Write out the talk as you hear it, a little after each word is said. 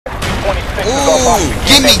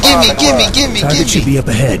Ooh, gimme. Target should be up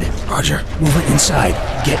ahead. Roger. Moving inside.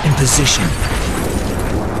 Get in position.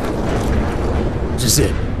 This is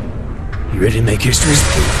it. You ready to make history?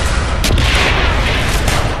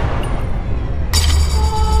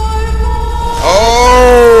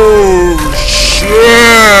 Oh, shit!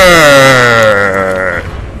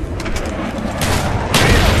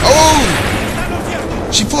 Oh!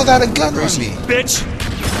 She pulled out a gun on me. Bitch!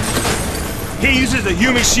 He uses the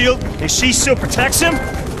human shield, and she still protects him?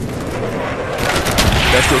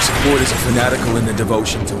 Best supporters are fanatical in their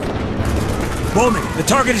devotion to it. Bowman, the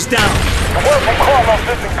target is down. The work from Carlos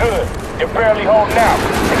isn't good. You're barely holding out.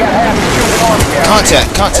 They got half the shooting on you. Contact.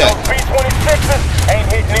 And those B-26s ain't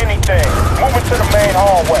hitting anything. Moving to the main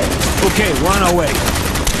hallway. Okay, we're on our way.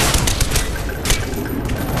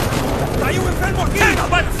 Hang on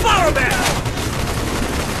by the flower bed!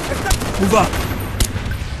 Move up.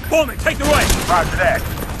 Bowman, take the right. Roger that.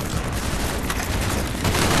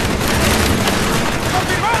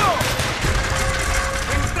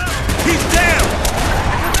 He's down!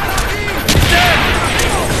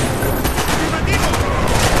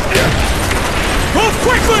 Move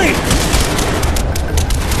quickly!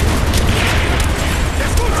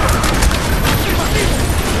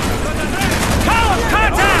 Column,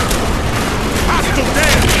 contact! Hostile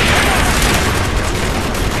dead!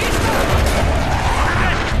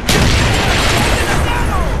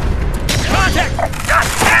 Contact! God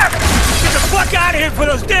damn it! Get the fuck out of here for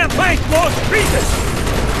those damn planes blow us to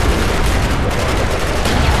pieces!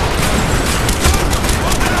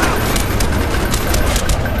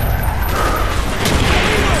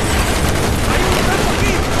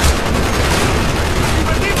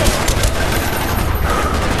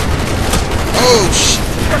 Oh, shit.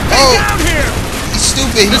 Oh, down here! he's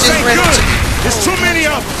stupid. He This just ain't ran good. into me. There's too many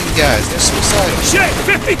of them! These guys, they're suicidal. Shit!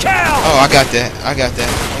 50 cal! Oh, I got that. Don't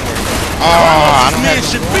worry. Oh, I don't Man have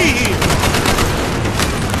should be here!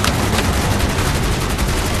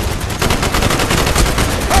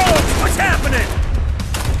 Carlos, what's happening?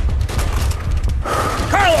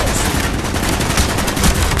 Carlos!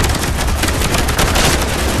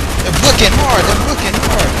 They're booking hard.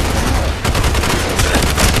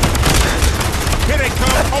 Here they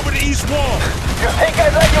come, over the east wall! You think I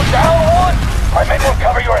let you down, Juan? My men will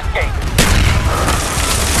cover your escape.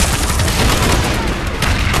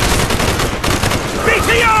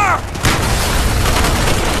 BTR!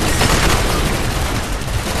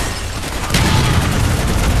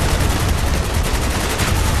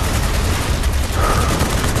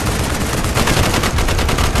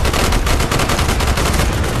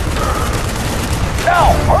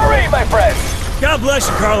 Now, hurry, my friend! God bless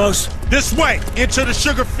you, Carlos. This way, into the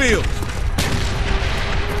sugar fields.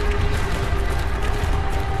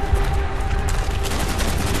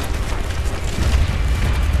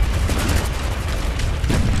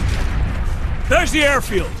 There's the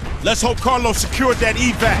airfield. Let's hope Carlos secured that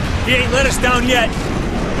evac. He ain't let us down yet.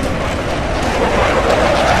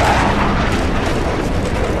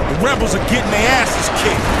 The rebels are getting their asses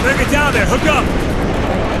kicked. Better get down there, hook up.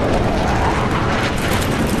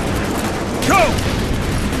 Go!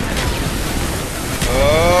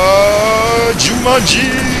 Jumanji!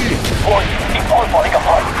 Boys, it's all falling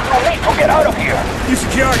apart. You need to get out of here. You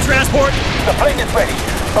secure our transport? The plane is ready,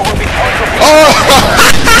 but we'll be trying to... Oh!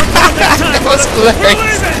 That time, That was brother. hilarious. We're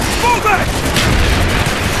leaving! Move it!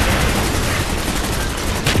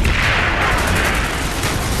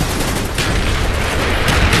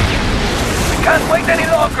 We can't wait any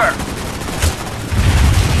longer.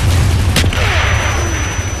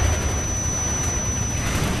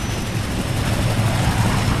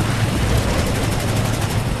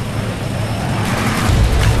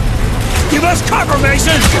 Give us cover,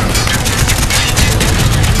 Mason!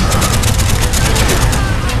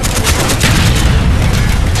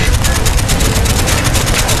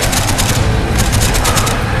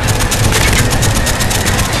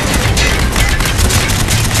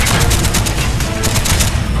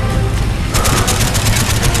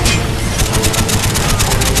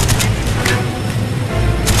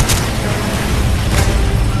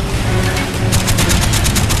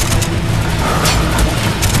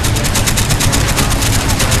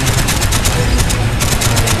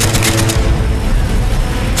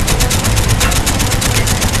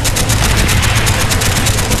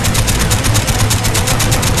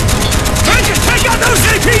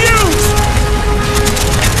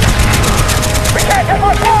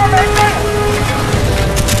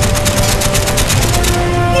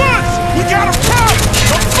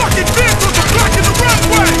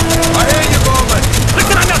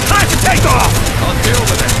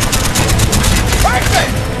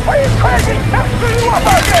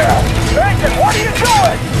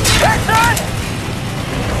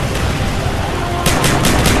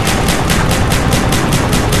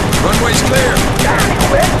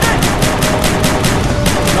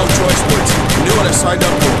 I signed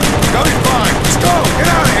up for. Got me fine. Let's go. Get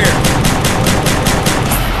out of here.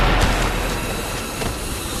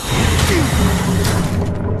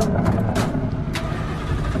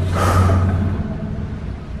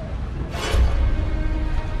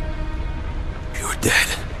 You're dead.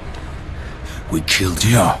 We killed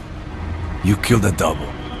you. No. You killed a double.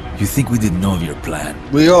 You think we didn't know of your plan?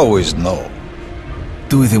 We always know.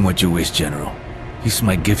 Do with him what you wish, General. He's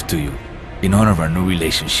my gift to you, in honor of our new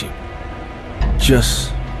relationship.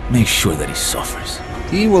 Just make sure that he suffers.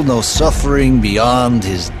 He will know suffering beyond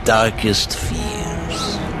his darkest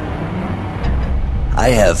fears. I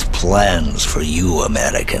have plans for you,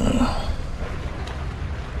 American.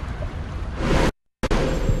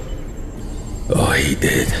 Oh, he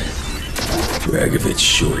did. Dragovich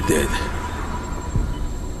sure did.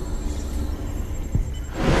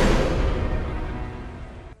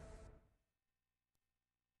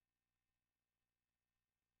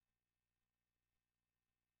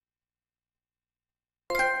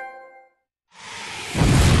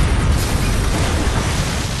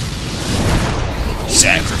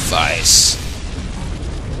 Sacrifice.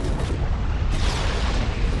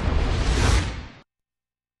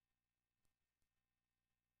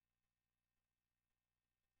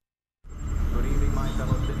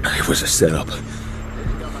 It was a setup.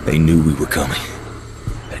 They knew we were coming.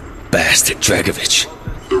 That bastard Dragovich.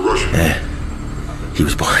 The Russian? He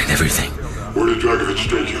was behind everything. Where did Dragovich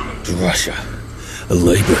take you? To Russia. A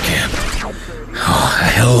labor camp. Oh, a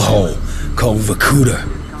hellhole called Vorkuta.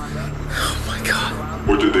 Oh my God.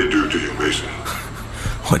 What did they do to you, Mason?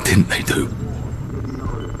 What didn't they do?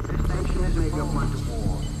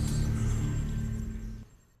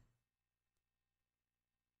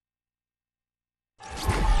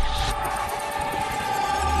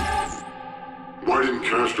 Why didn't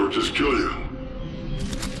Castro just kill you?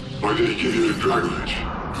 Why did he give you to Dragovich?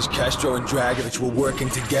 Because Castro and Dragovich were working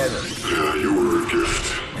together. Yeah, you were a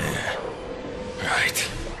gift. Yeah. Right.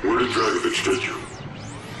 Where did Dragovich take you?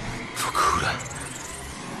 Vorkuta.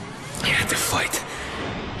 I had to fight.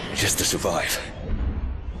 Just to survive.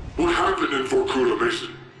 What happened in Vorkuta, Mason?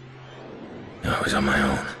 I was on my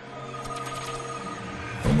own.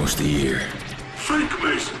 Almost a year. Fake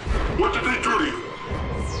Mason! What did they do to you?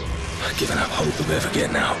 I'd given up hope of ever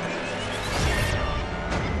getting out.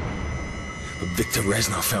 But Viktor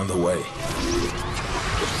Reznov found a way.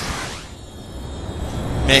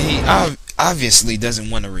 Man, he obviously doesn't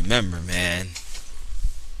want to remember, man.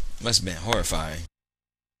 Must have been horrifying.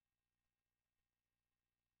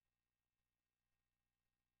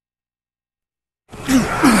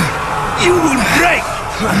 You will break,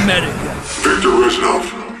 America. Viktor Reznov!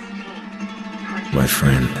 My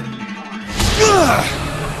friend.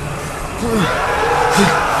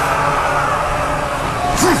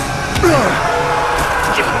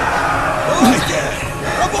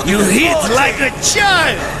 You hit like a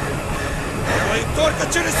child. Только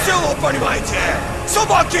через силу, понимаете?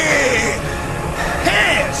 Собаки!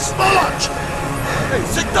 Эй, сволочь!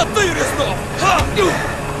 Всегда ты, Резнов! Ха!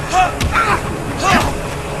 Ха! Ха!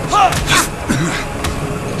 Ха! Ха!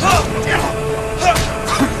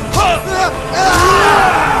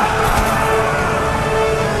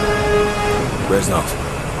 Reznov.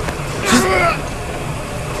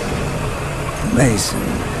 Mason.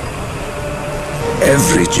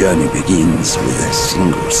 Every journey begins with a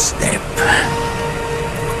single step.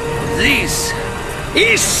 This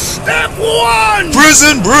is step one!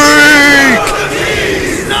 Prison break!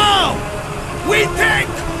 Now, we take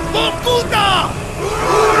Vorkuta!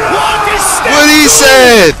 What is step What he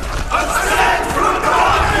said?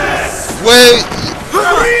 Wait.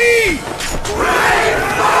 3!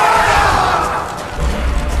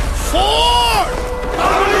 4!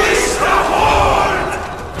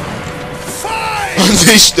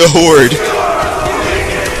 Unleash the horde.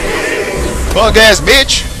 Punk ass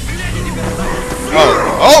bitch.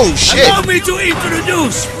 Oh shit. Allow me to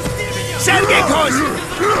introduce Sergei Kozin,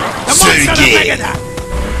 the monster of Sergei. Megadeth.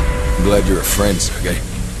 I'm glad you're a friend, Sergei.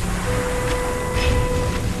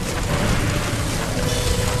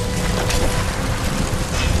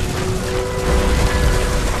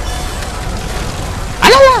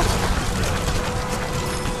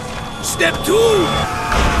 Step 2!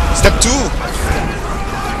 Step 2.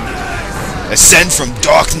 Ascend from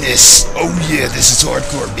darkness. Oh yeah, this is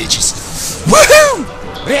hardcore, bitches. Woohoo!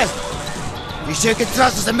 Rez, you sure can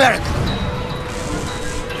trust us, America.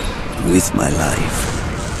 With my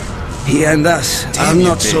life. He and us are you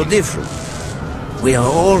not so big. different. We are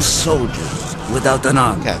all soldiers without an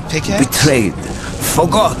arm. Got a pickaxe? Betrayed,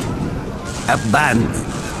 forgotten, abandoned.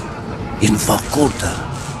 In Vorkuta,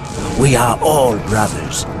 we are all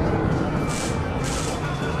brothers.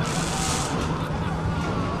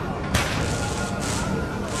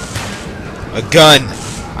 A gun.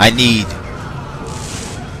 I need.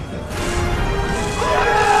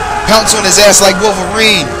 Pounce on his ass like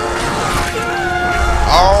Wolverine.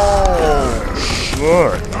 Oh,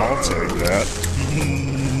 Sure, I'll take that.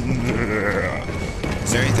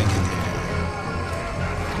 is there anything in here?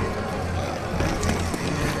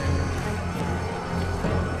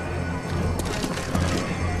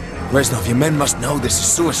 Reznov, your men must know this is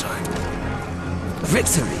suicide.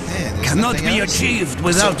 Victory Man, there's cannot nothing be else? achieved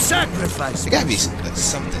without sacrifice. There gotta be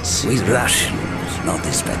something. We Russians know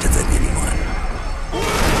this better than anyone.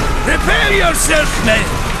 Prepare yourself, men!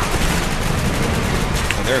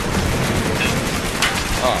 Oh, there.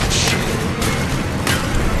 Oh shit.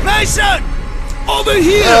 Mason! Over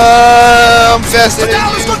here! I'm faster than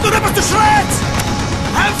Now it's you. going to rip us to shreds!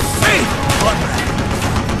 Have faith, Conrad!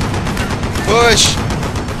 Push.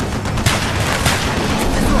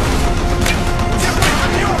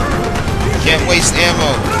 Can't waste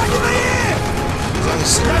ammo. There's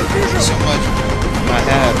only so much I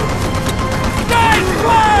have. Guys,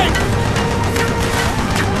 flank!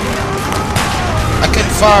 I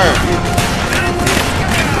couldn't fire.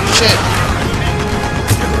 Shit.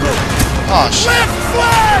 Oh shit. Left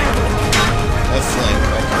flank! Left flank.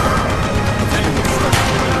 Okay.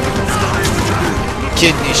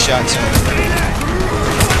 Kidney shots him.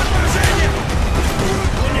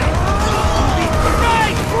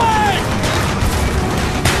 Right flank!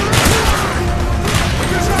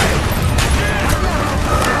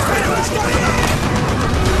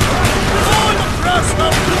 All across the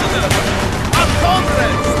border! Our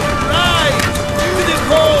comrades! Rise to the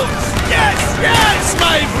cause! Yes, yes,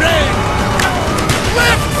 my friend!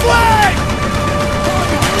 Left flank!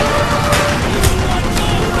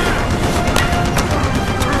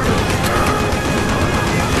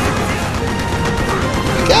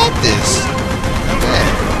 We got this. Okay.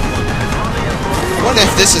 I wonder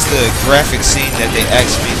if this is the graphic scene that they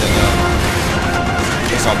asked me to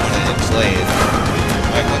if I wanted to play it.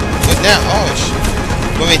 Like, what now? Oh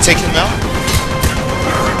shit. Want me to take him out?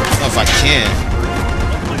 I don't know if I can.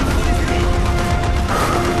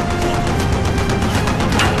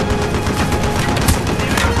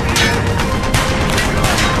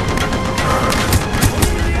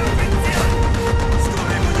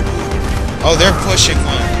 Oh, they're pushing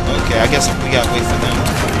one. Okay, I guess we gotta wait for them.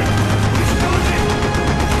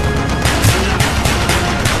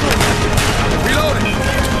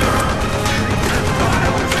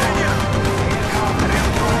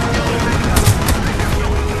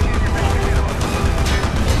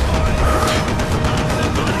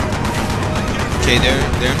 Okay,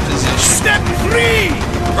 they're in position. Step 3!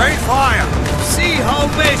 Great fire! See how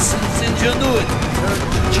Mason's ingenuity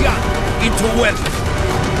turned junk into weapons.